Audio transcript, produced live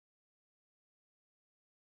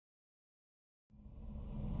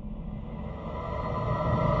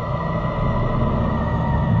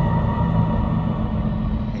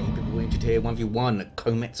1v1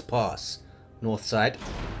 Comet's Pass, north side.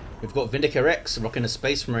 We've got VindicareX rocking a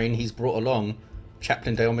Space Marine. He's brought along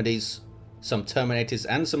Chaplain Diomedes, some Terminators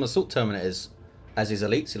and some Assault Terminators as his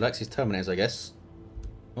elites. He likes his Terminators, I guess.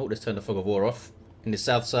 Oh, let's turn the Fog of War off. In the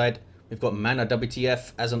south side, we've got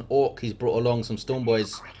manawtf as an Ork. He's brought along some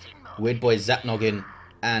Stormboyz, Weirdboy Zapnoggin,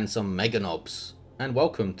 and some Meganobz. And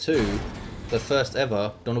welcome to the first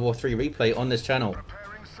ever Dawn of War 3 replay on this channel.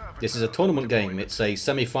 This is a tournament game. It's a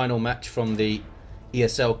semi-final match from the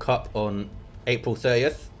ESL Cup on April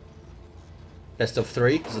 30th. Best of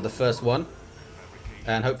 3, this is the first one.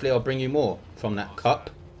 And hopefully I'll bring you more from that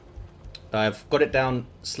cup. I've got it down,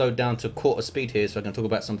 slowed down to quarter speed here so I can talk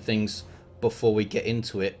about some things before we get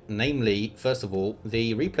into it. Namely, first of all,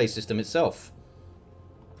 the replay system itself.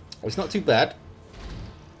 It's not too bad.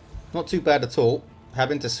 Not too bad at all.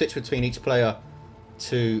 Having to switch between each player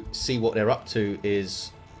to see what they're up to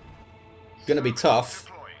is going to be tough,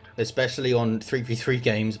 especially on 3v3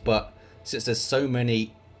 games, but since there's so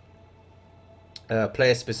many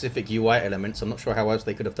player-specific UI elements, I'm not sure how else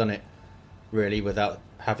they could have done it, really, without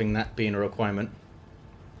having that being a requirement.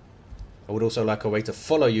 I would also like a way to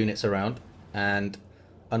follow units around, and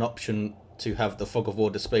an option to have the Fog of War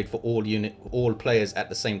displayed for all players at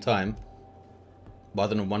the same time,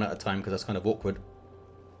 rather than one at a time, because that's kind of awkward.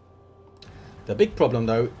 The big problem,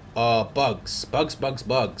 though, are bugs. Bugs.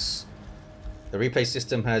 The replay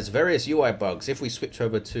system has various UI bugs. If we switch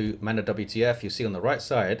over to manawtf, you see on the right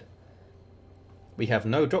side, we have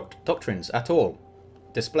no doctrines at all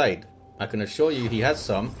displayed. I can assure you he has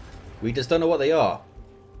some. We just don't know what they are,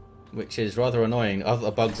 which is rather annoying.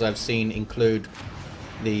 Other bugs I've seen include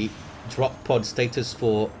the drop pod status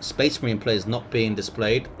for Space Marine players not being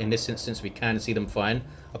displayed. In this instance, we can see them fine.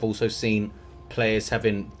 I've also seen players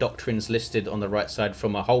having doctrines listed on the right side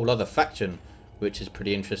from a whole other faction, which is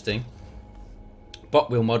pretty interesting. But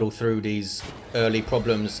we'll muddle through these early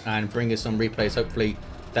problems and bring you some replays. Hopefully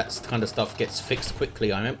that kind of stuff gets fixed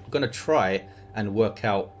quickly. I'm going to try and work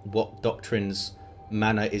out what doctrines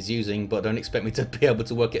Mana is using, but don't expect me to be able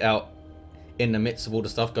to work it out in the midst of all the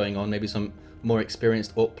stuff going on. Maybe some more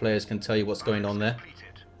experienced Ork players can tell you what's going on there.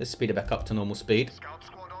 Let's speed it back up to normal speed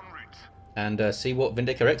and see what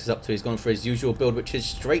VindicareX is up to. He's gone for his usual build, which is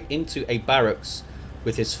straight into a barracks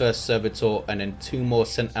with his first servitor and then 2 more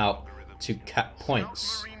sent out to cap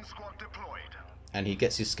points. And he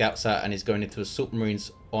gets his scouts out and he's going into Assault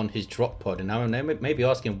Marines on his drop pod. And now I may be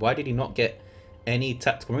asking, why did he not get any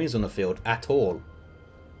Tactical Marines on the field at all?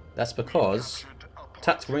 That's because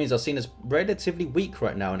Tactical Marines are seen as relatively weak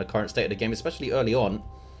right now in the current state of the game, especially early on.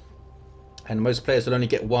 And most players will only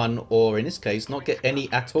get 1, or in this case, not get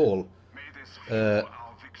any at all.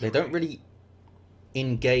 They don't really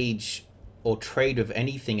engage or trade with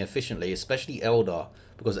anything efficiently, especially Eldar,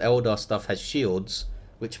 because Eldar stuff has shields,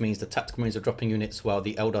 which means the Tactical Marines are dropping units while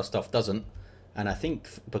the Eldar stuff doesn't. And I think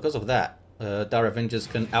because of that, Dire Avengers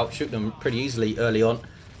can outshoot them pretty easily early on.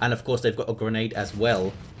 And of course they've got a grenade as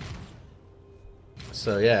well.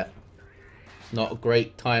 So yeah, not a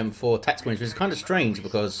great time for Tactical Marines, which is kind of strange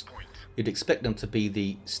because you'd expect them to be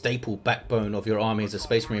the staple backbone of your army as a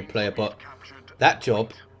Space Marine player, but that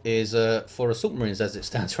job is for Assault Marines as it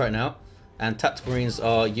stands right now. And Tactical Marines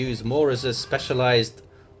are used more as a specialized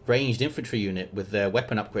ranged infantry unit with their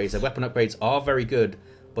weapon upgrades. Their weapon upgrades are very good,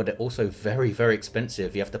 but they're also very, very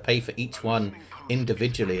expensive. You have to pay for each one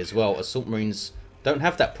individually as well. Assault Marines don't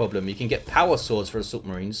have that problem. You can get power swords for Assault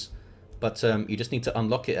Marines, but you just need to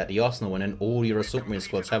unlock it at the arsenal, and then all your Assault Marine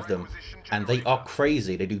squads have them. And they are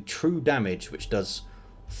crazy. They do true damage, which does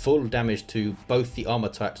full damage to both the armor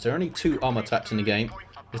types. There are only 2 armor types in the game.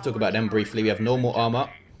 Let's talk about them briefly. We have normal armor,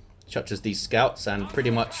 such as these scouts, and pretty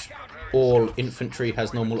much all infantry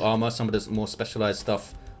has normal armor. Some of the more specialized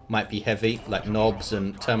stuff might be heavy, like Nobs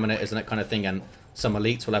and Terminators and that kind of thing, and some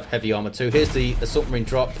elites will have heavy armor too. Here's the Assault Marine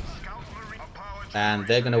drop, and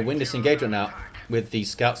they're going to win this engagement now with the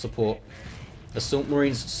scout support. Assault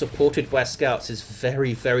Marines supported by scouts is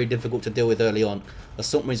very, very difficult to deal with early on.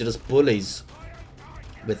 Assault Marines are just bullies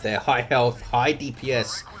with their high health, high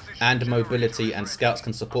DPS and mobility, and scouts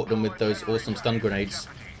can support them with those awesome stun grenades.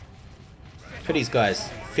 Look at these guys,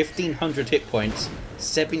 1500 hit points,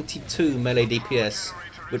 72 melee DPS,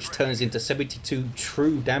 which turns into 72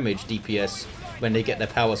 true damage DPS when they get their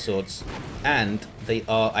power swords. And they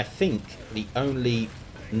are, I think, the only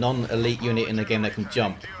non-elite unit in the game that can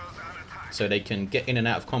jump. So they can get in and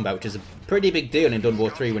out of combat, which is a pretty big deal in Dawn of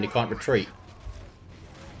War 3 when you can't retreat.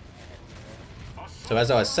 So as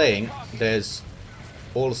I was saying, there's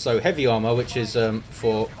also heavy armor, which is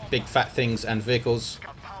for big fat things and vehicles.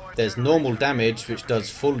 There's normal damage, which does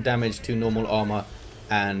full damage to normal armor,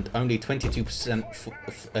 and only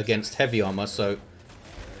 22% against heavy armor, so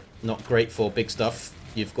not great for big stuff.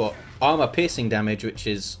 You've got armor piercing damage, which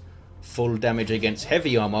is full damage against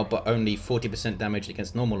heavy armor, but only 40% damage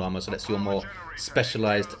against normal armor, so that's your more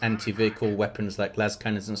specialized anti-vehicle weapons like las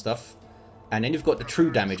cannons and stuff. And then you've got the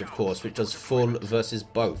true damage, of course, which does full versus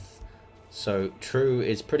both. So true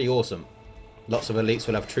is pretty awesome. Lots of elites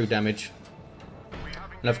will have true damage.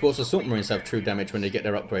 And of course, Assault Marines have true damage when they get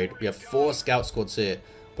their upgrade. We have 4 scout squads here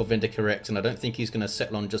for VindicareX, and I don't think he's going to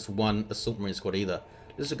settle on just one Assault Marine squad either.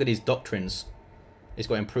 Let's look at his doctrines. He's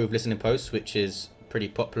got improved listening posts, which is pretty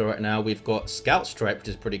popular right now. We've got Scout Stripe, which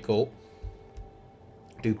is pretty cool.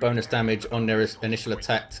 Do bonus damage on their initial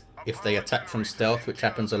attack if they attack from stealth, which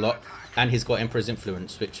happens a lot. And he's got Emperor's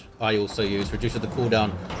Influence, which I also use. Reduces the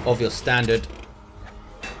cooldown of your standard,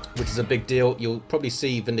 which is a big deal. You'll probably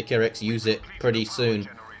see VindicareX use it pretty soon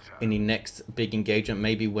in the next big engagement,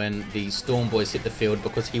 maybe when the Stormboyz hit the field,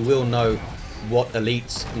 because he will know what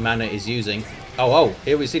elite's mana is using. Oh,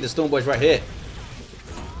 here we see the Stormboyz right here.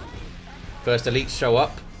 First elites show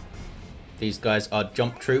up. These guys are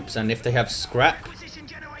jump troops, and if they have scrap,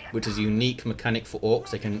 which is a unique mechanic for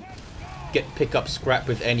Orks, they can pick up scrap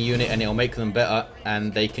with any unit and it'll make them better,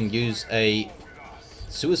 and they can use a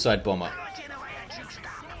suicide bomber.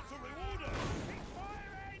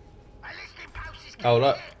 Oh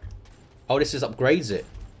look. Oh, this is upgrades it.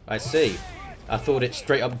 I see. I thought it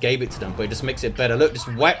straight up gave it to them, but it just makes it better. Look, just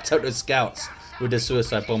wiped out those scouts with the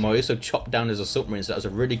suicide bomber. I also chopped down his assault marines. So that was a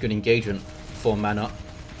really good engagement for mana.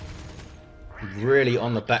 Really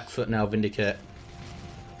on the back foot now, Vindicare.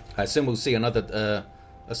 I assume we'll see another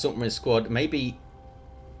assault marine squad. Maybe,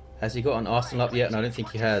 has he got an arsenal up yet? No, I don't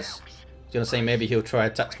think he has. I was going to say maybe he'll try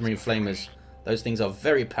tactical marine flamers. Those things are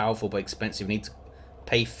very powerful but expensive. You need to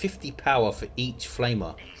pay 50 power for each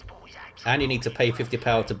flamer. And you need to pay 50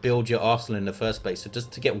 power to build your arsenal in the first place. So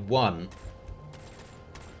just to get one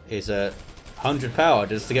is 100 power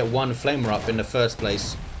just to get one flamer up in the first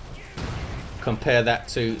place. Compare that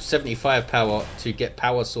to 75 power to get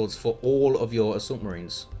power swords for all of your assault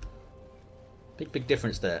marines. Big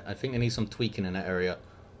difference there. I think they need some tweaking in that area.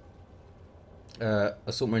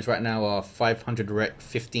 Assault marines right now are 500 rec,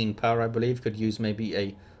 15 power, I believe. Could use maybe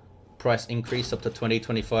a price increase up to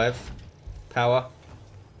 20-25 power.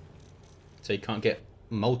 So you can't get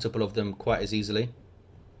multiple of them quite as easily.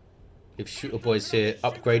 If Shooter Boys here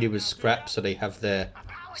upgraded with scrap, so they have their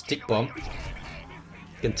stick bomb.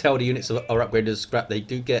 You can tell the units are upgraded with scrap. They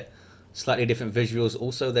do get slightly different visuals.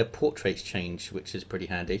 Also, their portraits change, which is pretty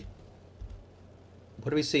handy. What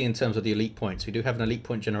do we see in terms of the elite points? We do have an elite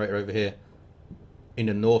point generator over here in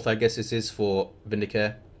the north. I guess this is for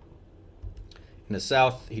Vindicare. In the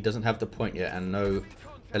south, he doesn't have the point yet, and no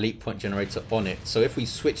elite point generator on it. So if we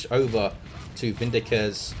switch over to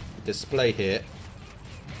Vindicare's display here,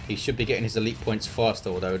 he should be getting his elite points faster,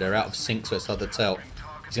 although they're out of sync, so it's hard to tell.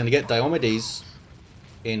 He's going to get Diomedes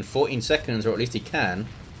in 14 seconds, or at least he can.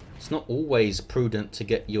 It's not always prudent to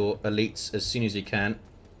get your elites as soon as you can,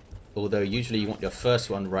 although usually you want your first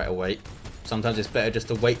one right away. Sometimes it's better just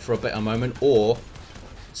to wait for a better moment, or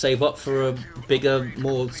save up for a bigger,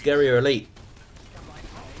 more scarier elite.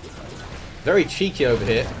 Very cheeky over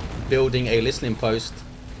here, building a listening post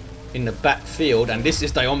in the backfield, and this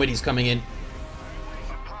is Diomedes coming in.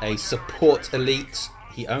 A support elite.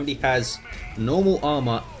 He only has normal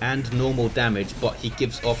armor and normal damage, but he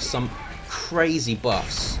gives off some crazy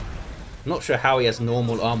buffs. I'm not sure how he has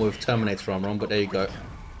normal armor with Terminator armor on, but there you go.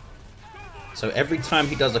 So every time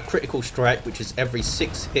he does a critical strike, which is every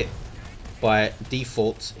 6 hit by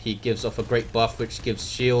default, he gives off a great buff, which gives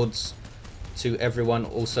shields to everyone.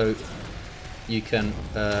 Also, you can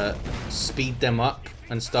speed them up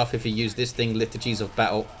and stuff if you use this thing, Liturgies of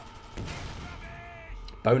Battle.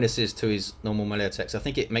 Bonuses to his normal melee attacks. I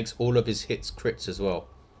think it makes all of his hits crits as well.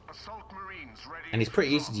 And he's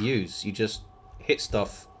pretty easy to use. You just hit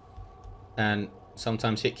stuff and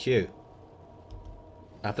sometimes hit Q.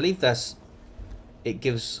 I believe that's... It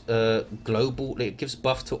gives global... It gives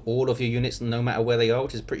buff to all of your units no matter where they are,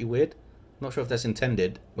 which is pretty weird. I'm not sure if that's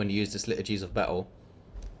intended when you use this Liturgies of Battle.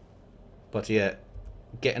 But yeah,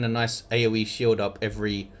 getting a nice AoE shield up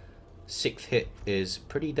every 6th hit is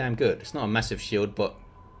pretty damn good. It's not a massive shield, but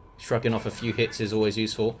shrugging off a few hits is always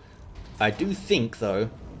useful. I do think,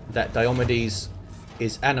 though, that Diomedes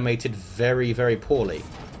is animated very, very poorly.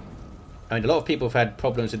 I mean, a lot of people have had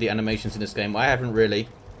problems with the animations in this game. I haven't really.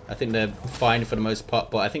 I think they're fine for the most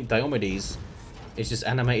part, but I think Diomedes is just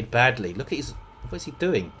animated badly. Look at his... What is he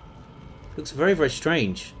doing? Looks very, very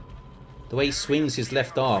strange. The way he swings his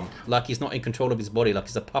left arm, like he's not in control of his body, like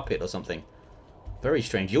he's a puppet or something. Very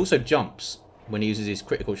strange. He also jumps when he uses his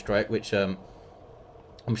critical strike, which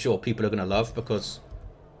I'm sure people are going to love, because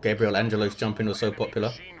Gabriel Angelo's jumping was so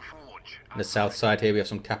popular. On the south side here we have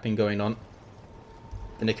some capping going on.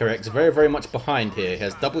 VindicareX very, very much behind here. He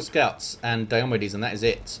has double scouts and Diomedes, and that is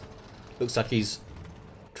it. Looks like he's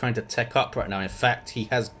trying to tech up right now. In fact, he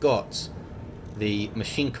has got the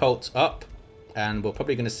machine cult up, and we're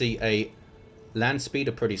probably going to see a land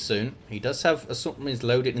speeder pretty soon. He does have assault marines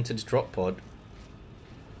loaded into the drop pod,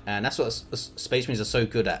 and that's what space marines are so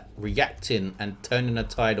good at, reacting and turning the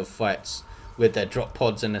tide of fights with their drop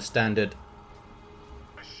pods and their standard.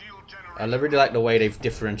 I really like the way they've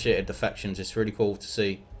differentiated the factions. It's really cool to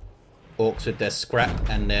see Orks with their scrap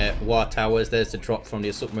and their war towers. There's the drop from the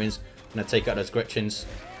assault marines. Gonna take out those Gretchens,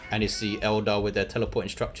 and you see Eldar with their teleporting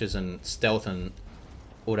structures and stealth and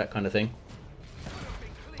all that kind of thing.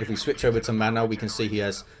 If we switch over to mana, we can see he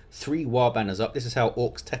has 3 war banners up. This is how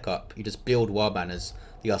Orks tech up. You just build war banners.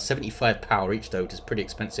 They are 75 power each though, which is pretty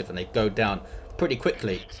expensive, and they go down pretty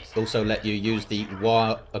quickly. Also let you use the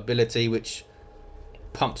war ability, which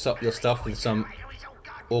pumps up your stuff with some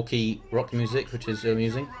orky rock music, which is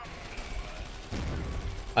amusing.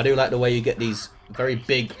 I do like the way you get these very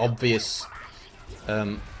big, obvious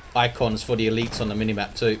icons for the elites on the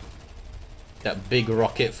minimap too. That big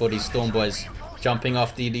rocket for these Stormboyz jumping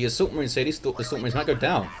off the assault marines here. These assault marines might go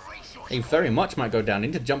down. They very much might go down. They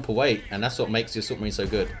need to jump away, and that's what makes the assault marines so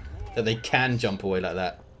good, that they can jump away like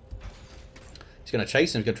that. He's going to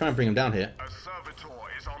chase him. He's going to try and bring him down here.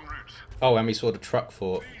 Oh, and we saw the truck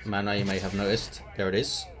for mana, you may have noticed. There it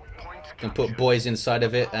is. Can put boys inside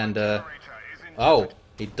of it, and oh,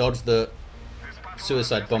 he dodged the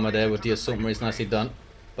suicide bomber there with the assault marines. Nicely done.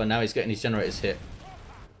 But now he's getting his generators hit.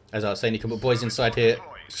 As I was saying, you can put boys inside here,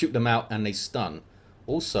 shoot them out, and they stun.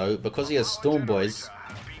 Also, because he has Stormboyz,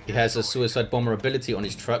 he has a suicide bomber ability on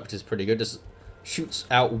his truck, which is pretty good. Just shoots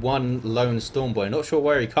out one lone Stormboy. Not sure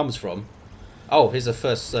where he comes from. Oh, here's the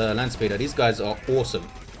first land speeder. These guys are awesome.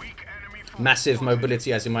 Massive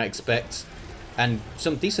mobility, as you might expect, and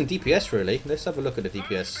some decent DPS really. Let's have a look at the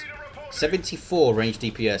DPS. 74 range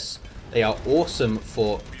DPS. They are awesome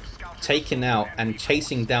for taking out and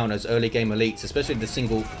chasing down those early game elites, especially the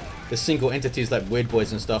single entities like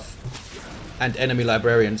Weirdboys and stuff, and enemy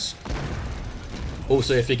librarians.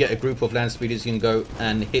 Also, if you get a group of land speeders, you can go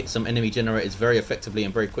and hit some enemy generators very effectively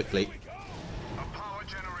and very quickly.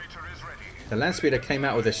 The land speeder came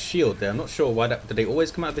out with a shield there. I'm not sure why that... Did they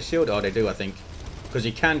always come out with a shield? Oh, they do, I think. Because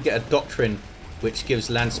you can get a doctrine which gives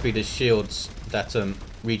land speeders shields that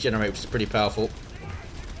regenerate, which is pretty powerful.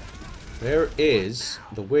 Where is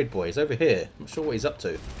the Weirdboy? He's over here. I'm not sure what he's up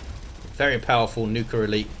to. Very powerful nuker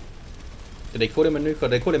elite. Did they call him a nuker?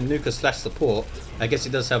 They call him nuker slash support. I guess he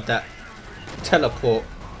does have that teleport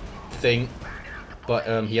thing.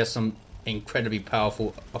 But he has some incredibly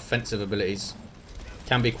powerful offensive abilities.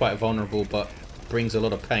 Can be quite vulnerable, but brings a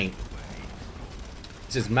lot of pain.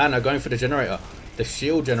 This is mana going for the generator. The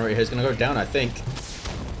shield generator is going to go down, I think.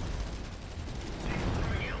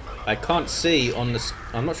 I can't see on the...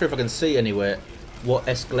 I'm not sure if I can see anywhere what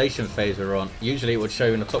escalation phase we're on. Usually it would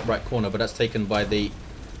show in the top right corner, but that's taken by the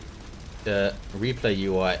replay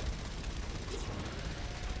UI.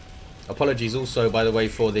 Apologies also, by the way,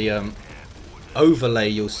 for the overlay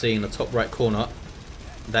you'll see in the top right corner.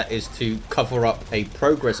 That is to cover up a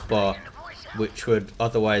progress bar, which would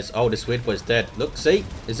otherwise... Oh, this Weirdboy's dead. Look, see?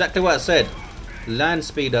 Exactly what I said. Land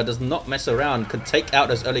speeder does not mess around. Can take out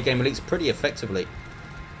those early game elites pretty effectively.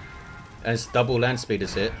 And it's double land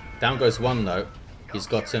speeders here. Down goes one, though. He's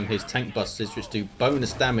got his tank busters, which do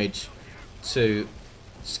bonus damage to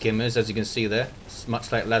skimmers, as you can see there. It's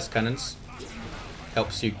much like las cannons.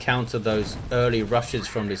 Helps you counter those early rushes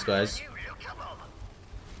from these guys.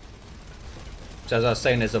 So as I was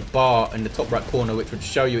saying, there's a bar in the top right corner which would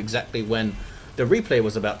show you exactly when the replay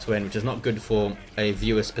was about to end, which is not good for a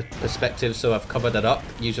viewer's perspective, so I've covered that up.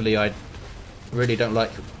 Usually I really don't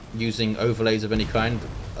like using overlays of any kind.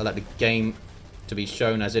 I like the game to be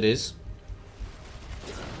shown as it is.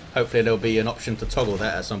 Hopefully there'll be an option to toggle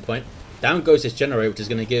that at some point. Down goes this generator, which is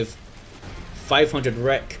going to give 500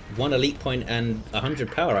 rec, 1 elite point, and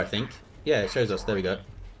 100 power, I think. Yeah, it shows us. There we go.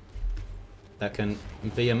 That can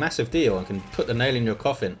be a massive deal and can put the nail in your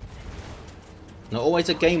coffin. Not always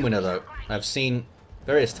a game winner though. I've seen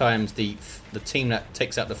various times the team that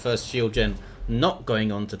takes out the first shield gen not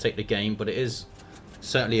going on to take the game, but it is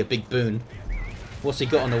certainly a big boon. What's he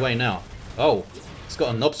got on the way now? Oh, he's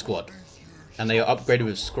got a Nob squad, and they are upgraded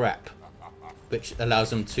with scrap, which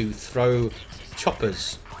allows them to throw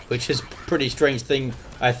choppers, which is a pretty strange thing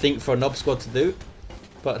I think for a Nob squad to do.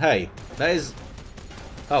 But hey, that is...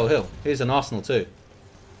 Oh, here's an arsenal too.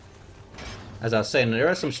 As I was saying, there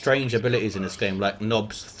are some strange abilities in this game, like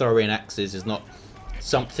Nobs throwing axes is not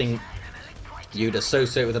something you'd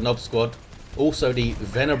associate with a Nob squad. Also, the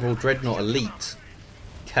Venerable Dreadnought Elite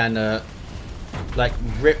can like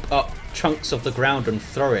rip up chunks of the ground and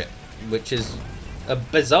throw it, which is a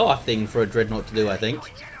bizarre thing for a Dreadnought to do, I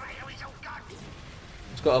think.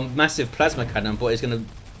 It's got a massive plasma cannon, but it's going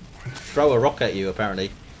to throw a rock at you,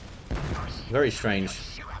 apparently. Very strange.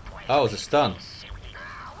 Oh, it was a stun.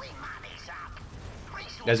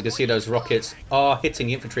 As you can see, those rockets are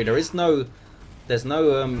hitting infantry. There's no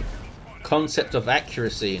concept of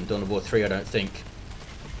accuracy in Dawn of War 3, I don't think.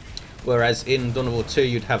 Whereas in Dawn of War 2,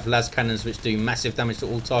 you'd have las cannons which do massive damage to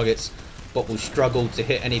all targets, but will struggle to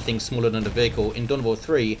hit anything smaller than the vehicle. In Dawn of War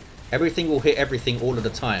 3, everything will hit everything all of the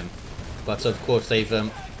time. But of course, they've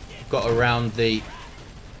got around the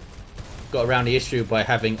issue by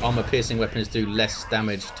having armor-piercing weapons do less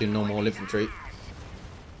damage to normal infantry.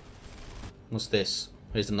 What's this?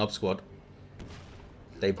 Here's the Nob squad.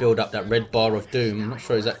 They build up that red bar of doom. I'm not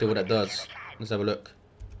sure exactly what that does. Let's have a look.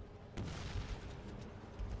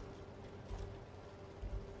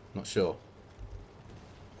 Not sure.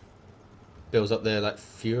 Builds up there like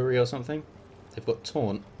fury or something. They've got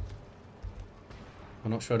taunt.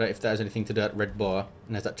 I'm not sure that if that has anything to do with that red bar.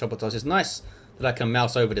 And there's that chopper toss. It's nice that I can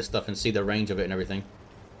mouse over this stuff and see the range of it and everything.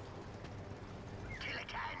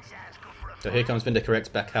 So here comes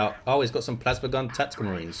VindicareX back out. Oh, he's got some plasma gun tactical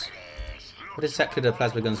marines. What exactly do the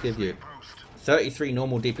plasma guns give you? 33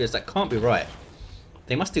 normal DPS. That can't be right.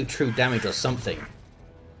 They must do true damage or something.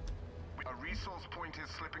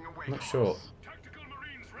 I'm not sure.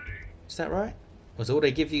 Is that right? Or do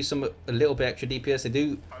they give you a little bit extra DPS? They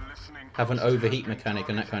do have an overheat mechanic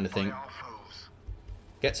and that kind of thing.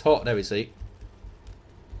 Gets hot, there we see.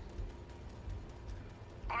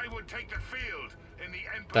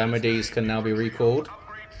 Diomedes can now be recalled.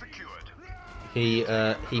 He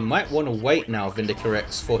might want to wait now,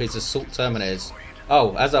 VindicareX, for his assault Terminators.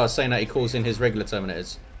 Oh, as I was saying that, he calls in his regular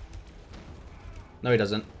Terminators. No, he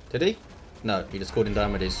doesn't. Did he? No, he just called in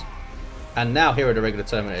Diomedes. And now here are the regular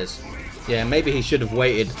Terminators. Yeah, maybe he should have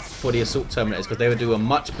waited for the assault Terminators, because they would do a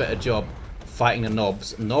much better job fighting the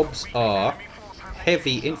Nobs. Nobs are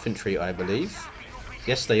heavy infantry, I believe.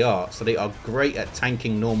 Yes, they are. So they are great at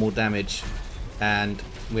tanking normal damage. And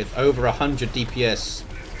with over 100 DPS,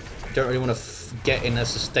 you don't really want to get in a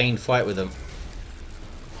sustained fight with them.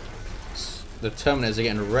 The Terminators are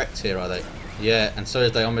getting wrecked here, are they? Yeah, and so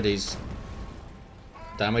is Diomedes.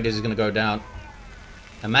 Diomedes is going to go down.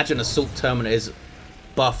 Imagine assault Terminators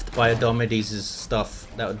buffed by Diomedes' stuff.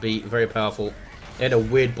 That would be very powerful. They had a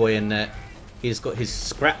Weirdboy in there. He's got his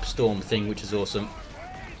scrap storm thing, which is awesome.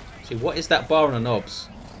 See, what is that bar on the knobs?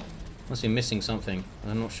 Must be missing something.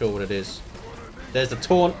 I'm not sure what it is. There's the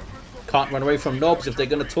taunt. Can't run away from knobs if they're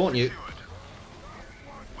going to taunt you.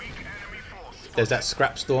 There's that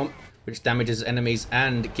scrap storm, which damages enemies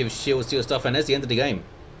and gives shields to your stuff. And there's the end of the game.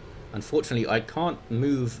 Unfortunately, I can't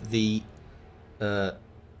move the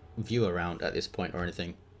view around at this point or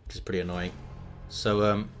anything, which is pretty annoying.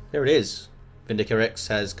 So there it is. VindicareX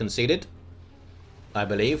has conceded. I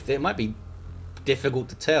believe it might be difficult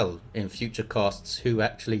to tell in future casts who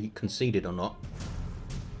actually conceded or not.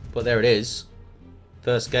 But there it is.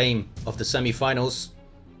 First game of the semi-finals.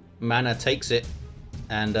 Mana takes it.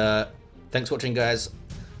 And thanks for watching, guys.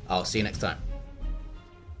 I'll see you next time.